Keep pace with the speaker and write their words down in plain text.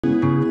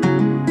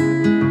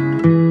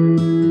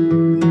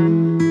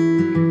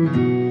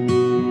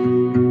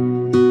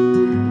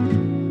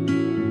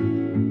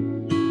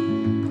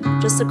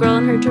a girl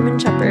and her German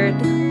Shepherd.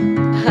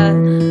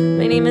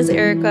 My name is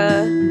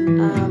Erica.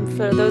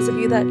 For those of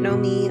you that know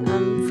me,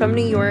 I'm from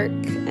New York,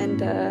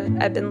 and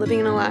I've been living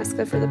in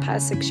Alaska for the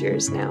past 6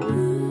 years now.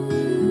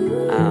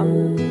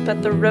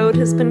 But the road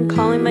has been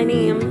calling my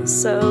name,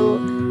 so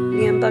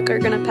me and Buck are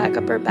gonna pack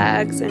up our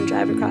bags and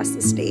drive across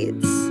the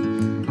states.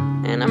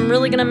 And I'm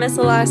really gonna miss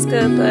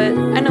Alaska, but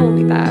I know we'll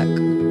be back.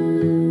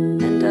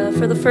 And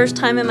for the first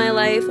time in my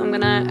life, I'm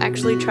gonna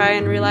actually try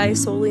and rely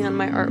solely on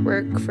my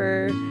artwork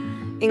for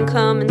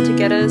income and to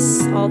get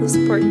us all the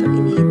support that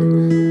we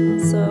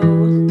need.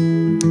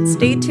 So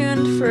stay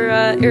tuned for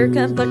Erica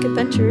and Buck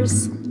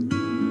Adventures.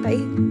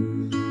 Bye.